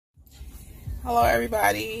Hello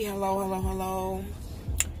everybody. Hello.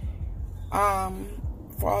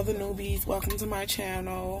 For all the newbies, welcome to my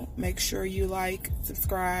channel. Make sure you like,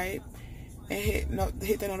 subscribe, and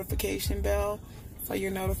hit the notification bell so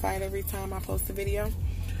you're notified every time I post a video.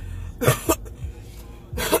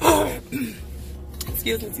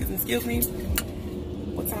 Excuse me.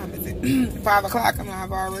 What time is it? 5 o'clock, and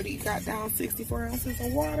I've already got down 64 ounces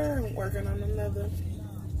of water. I'm working on another.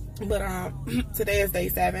 But today is day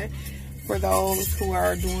 7. For those who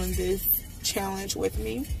are doing this challenge with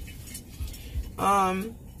me,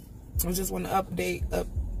 I just want to update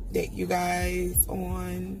you guys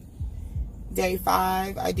on day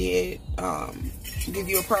 5. I did give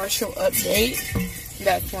you a partial update.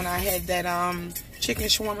 That's when I had that chicken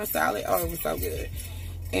shawarma salad. Oh, it was so good.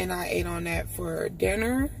 And I ate on that for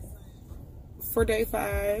dinner for day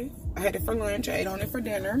 5. I had it for lunch. I ate on it for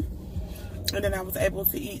dinner. And then I was able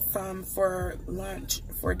to eat some for lunch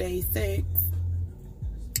for day 6.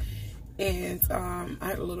 And I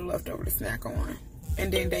had a little leftover to snack on.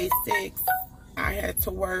 And then day 6, I had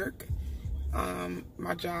to work.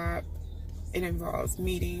 My job, it involves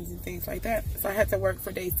meetings and things like that. So I had to work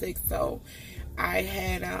for day 6. So I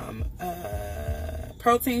had a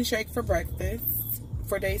protein shake for breakfast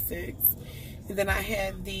for day 6. And then I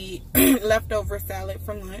had the leftover salad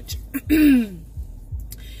for lunch.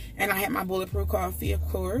 And I had my bulletproof coffee, of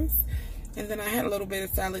course. And then I had a little bit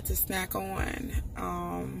of salad to snack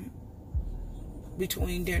on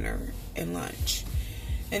between dinner and lunch.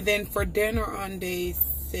 And then for dinner on day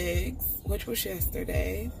 6, which was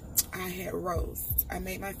yesterday, I had roast. I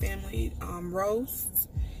made my family roast,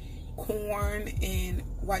 corn, and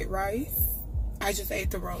white rice. I just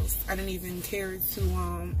ate the roast. I didn't even care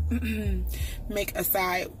to make a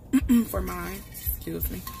side for mine.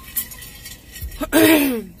 Excuse me.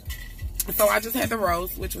 So I just had the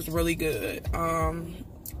roast, which was really good. I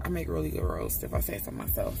make really good roast, if I say so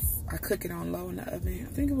myself. I cook it on low in the oven.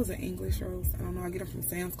 I think it was an English roast. I don't know. I get them from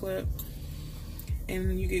Sam's Club.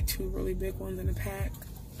 And you get 2 really big ones in a pack.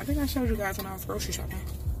 I think I showed you guys when I was grocery shopping.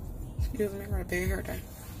 Excuse me, right there, heard that.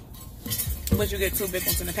 But you get 2 big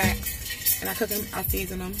ones in a pack. And I cook them, I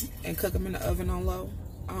season them, and cook them in the oven on low.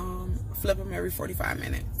 Flip them every 45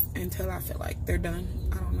 minutes until I feel like they're done.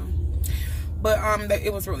 I don't know. But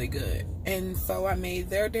it was really good. And so I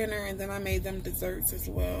made their dinner, and then I made them desserts as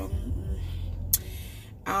well.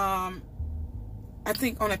 I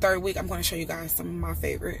think on the 3rd week, I'm going to show you guys some of my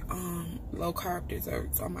favorite low-carb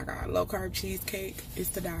desserts. Oh my God, low-carb cheesecake is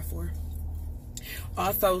to die for.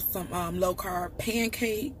 Also, some low-carb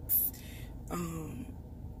pancakes.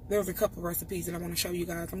 There's a couple recipes that I want to show you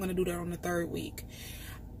guys. I'm going to do that on the 3rd week.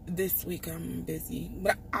 This week I'm busy,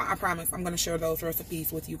 but I promise I'm going to share those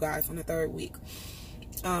recipes with you guys on the 3rd week.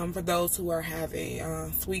 For those who are having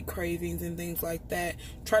sweet cravings and things like that,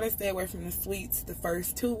 try to stay away from the sweets the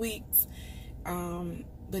first 2 weeks.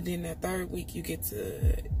 But then the 3rd week you get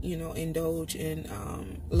to, you know, indulge in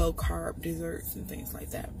low carb desserts and things like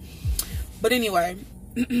that. But anyway,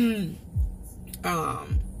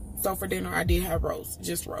 so for dinner I did have roast,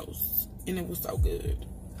 just roast, and it was so good.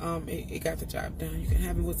 It got the job done. You can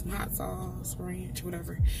have it with some hot sauce, ranch,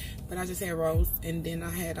 whatever. But I just had roast, and then I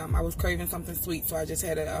had I was craving something sweet, so I just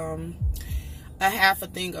had a half a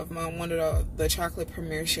thing of one of the chocolate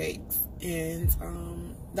Premier shakes, and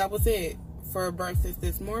that was it for breakfast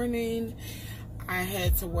this morning. I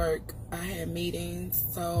had to work. I had meetings,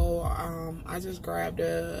 so I just grabbed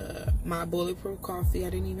my bulletproof coffee. I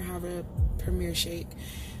didn't even have a Premier shake.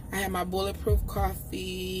 I had my bulletproof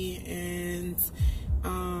coffee, and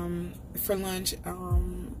for lunch,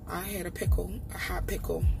 I had a hot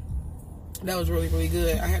pickle. That was really, really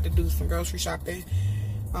good. I had to do some grocery shopping,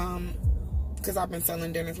 because I've been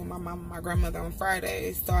selling dinners with my mom and my grandmother on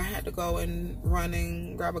Fridays, so I had to go and run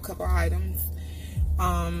and grab a couple items.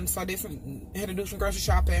 So I had to do some grocery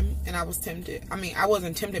shopping, and I was tempted. I mean, I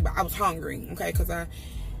wasn't tempted, but I was hungry, okay, because I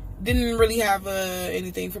didn't really have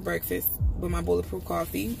anything for breakfast with my bulletproof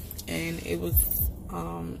coffee, and it was,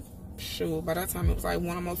 shoot, by that time it was like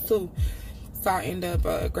 1, almost 2. So I ended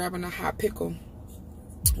up grabbing a hot pickle,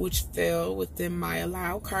 which fell within my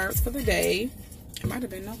allowed carbs for the day. It might have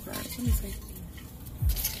been no carbs. Let me see.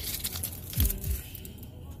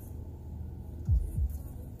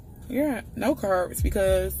 Yeah, no carbs,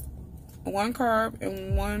 because 1 carb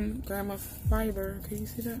and 1 gram of fiber. Can you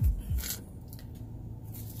see that?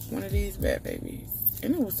 One of these bad babies.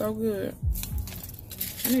 And it was so good.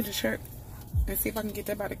 I need to check and see if I can get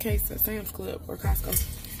that by the case at Sam's Club or Costco.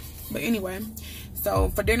 But anyway, so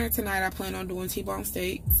for dinner tonight, I plan on doing T-bone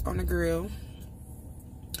steaks on the grill.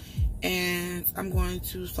 And I'm going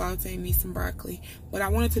to saute me some broccoli. But I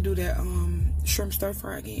wanted to do that shrimp stir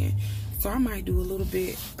fry again. So I might do a little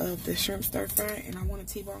bit of the shrimp stir fry, and I want a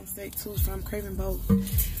T-bone steak too, so I'm craving both.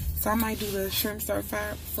 So I might do the shrimp stir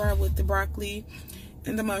fry with the broccoli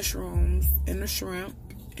and the mushrooms and the shrimp,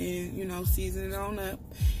 and you know, season it on up,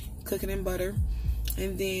 cook it in butter,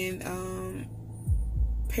 and then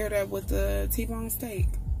pair that with the T-bone steak.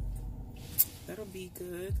 That'll be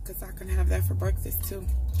good because I can have that for breakfast too.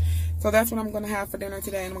 So that's what I'm gonna have for dinner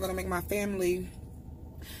today, and I'm gonna make my family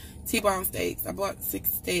T-bone steaks. I bought 6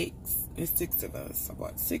 steaks. There's 6 of us. I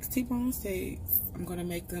bought 6 T-bone steaks. I'm gonna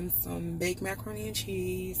make them some baked macaroni and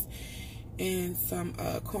cheese and some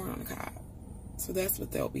corn on the cob. So that's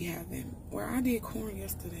what they'll be having. Well, I did corn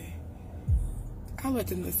yesterday. I'll let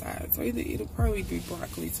them decide. So it'll probably be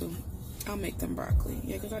broccoli too. I'll make them broccoli.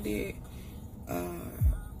 Yeah, because I did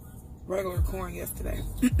regular corn yesterday.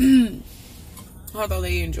 Although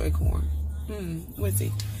they enjoy corn. We'll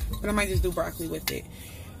see. But I might just do broccoli with it.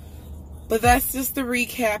 But that's just the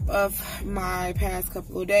recap of my past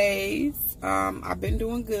couple of days. I've been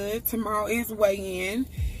doing good. Tomorrow is weigh-in.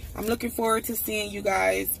 I'm looking forward to seeing you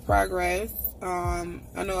guys' progress. I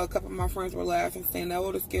know a couple of my friends were laughing, saying,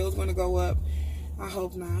 oh, the scale's going to go up. I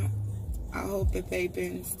hope not. I hope that they've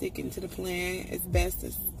been sticking to the plan as best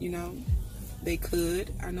as, you know, they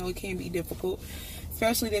could. I know it can be difficult,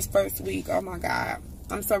 especially this first week. Oh, my God.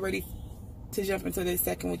 I'm so ready to jump into this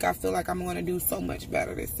second week. I feel like I'm going to do so much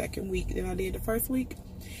better this second week than I did the first week.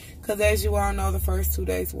 Because as you all know, the first 2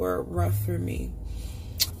 days were rough for me.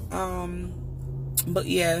 But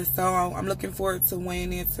yeah, so I'm looking forward to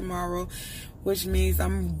weighing in tomorrow, which means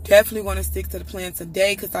I'm definitely going to stick to the plan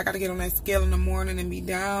today because I got to get on that scale in the morning and be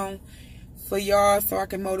down for y'all so I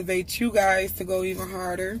can motivate you guys to go even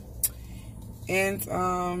harder.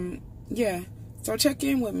 And yeah. So check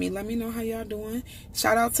in with me. Let me know how y'all doing.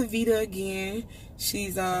 Shout out to Vita again.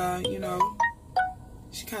 She's, you know,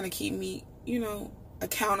 she kind of keep me, you know,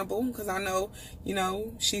 accountable. Because I know, you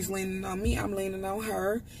know, she's leaning on me. I'm leaning on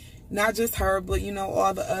her. Not just her, but, you know,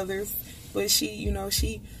 all the others. But she, you know,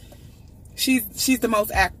 she's the most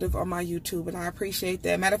active on my YouTube. And I appreciate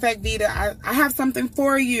that. Matter of fact, Vita, I have something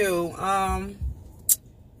for you.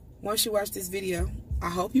 Once you watch this video. I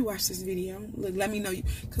hope you watch this video. Look, let me know you,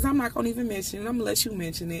 because I'm not going to even mention it. I'm going to let you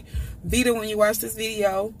mention it. Vita, when you watch this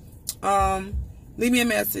video, leave me a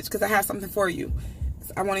message because I have something for you.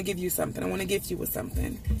 I want to give you something. I want to gift you with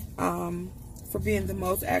something for being the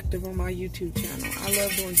most active on my YouTube channel. I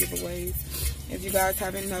love doing giveaways. If you guys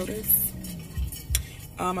haven't noticed,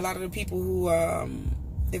 a lot of the people who,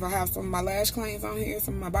 if I have some of my lash clients on here,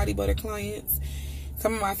 some of my body butter clients,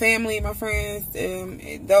 some of my family, my friends,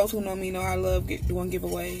 those who know me know I love doing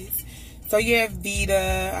giveaways. So yeah,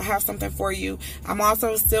 Vita, I have something for you. I'm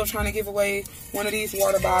also still trying to give away one of these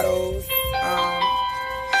water bottles.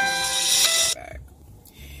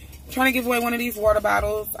 Trying to give away one of these water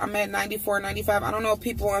bottles. I'm at 94.95. I don't know if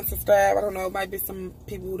people unsubscribe. I don't know. It might be some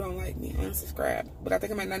people who don't like me unsubscribe. But I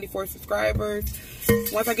think I'm at 94 subscribers.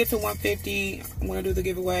 Once I get to 150, I'm going to do the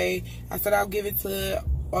giveaway. I said I'll give it to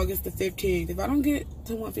August the 15th. If I don't get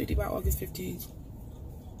to 150 by August 15th,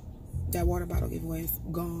 that water bottle giveaway is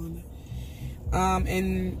gone.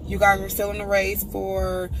 And you guys are still in the race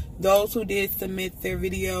for those who did submit their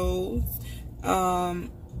videos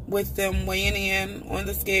with them weighing in on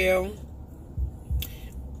the scale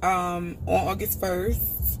on August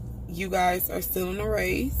 1st. You guys are still in the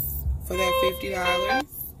race for that $50.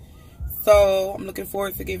 So I'm looking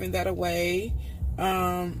forward to giving that away.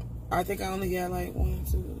 I think I only got like 1,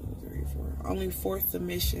 2, 3, 4, only 4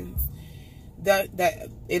 submissions. That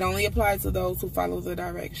it only applies to those who follow the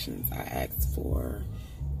directions. I asked for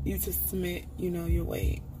you to submit, you know, your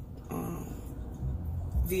weight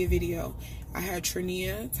via video. I had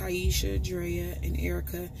Trinia, Taisha, Drea, and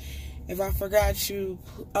Erica. If I forgot you,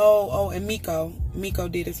 and Miko. Miko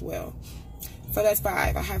did as well. So that's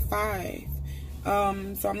 5. I have 5.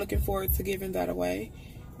 So I'm looking forward to giving that away.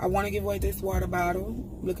 I want to give away this water bottle.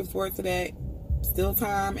 Looking forward to that. Still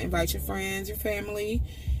time. Invite your friends, your family.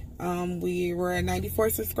 We were at 94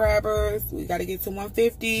 subscribers. We got to get to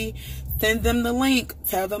 150. Send them the link.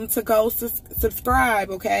 Tell them to go subscribe,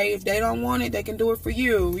 okay? If they don't want it, they can do it for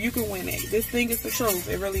you. You can win it. This thing is the truth.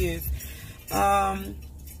 It really is.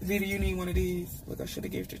 Vita, you need one of these. Look, I should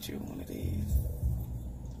have gifted you one of these.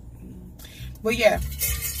 But yeah.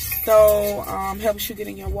 So, helps you get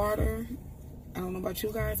in your water. I don't know about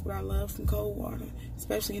you guys, but I love some cold water,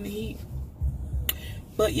 especially in the heat.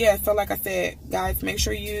 But yeah, so like I said, guys, make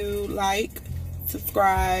sure you like,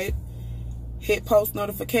 subscribe, hit post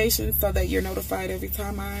notifications so that you're notified every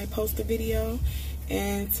time I post a video.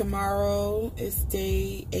 And tomorrow is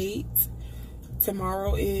day 8.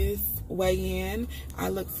 Tomorrow is weigh in. I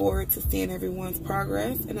look forward to seeing everyone's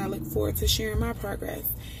progress, and I look forward to sharing my progress.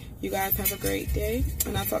 You guys have a great day,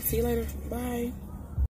 and I'll talk to you later. Bye.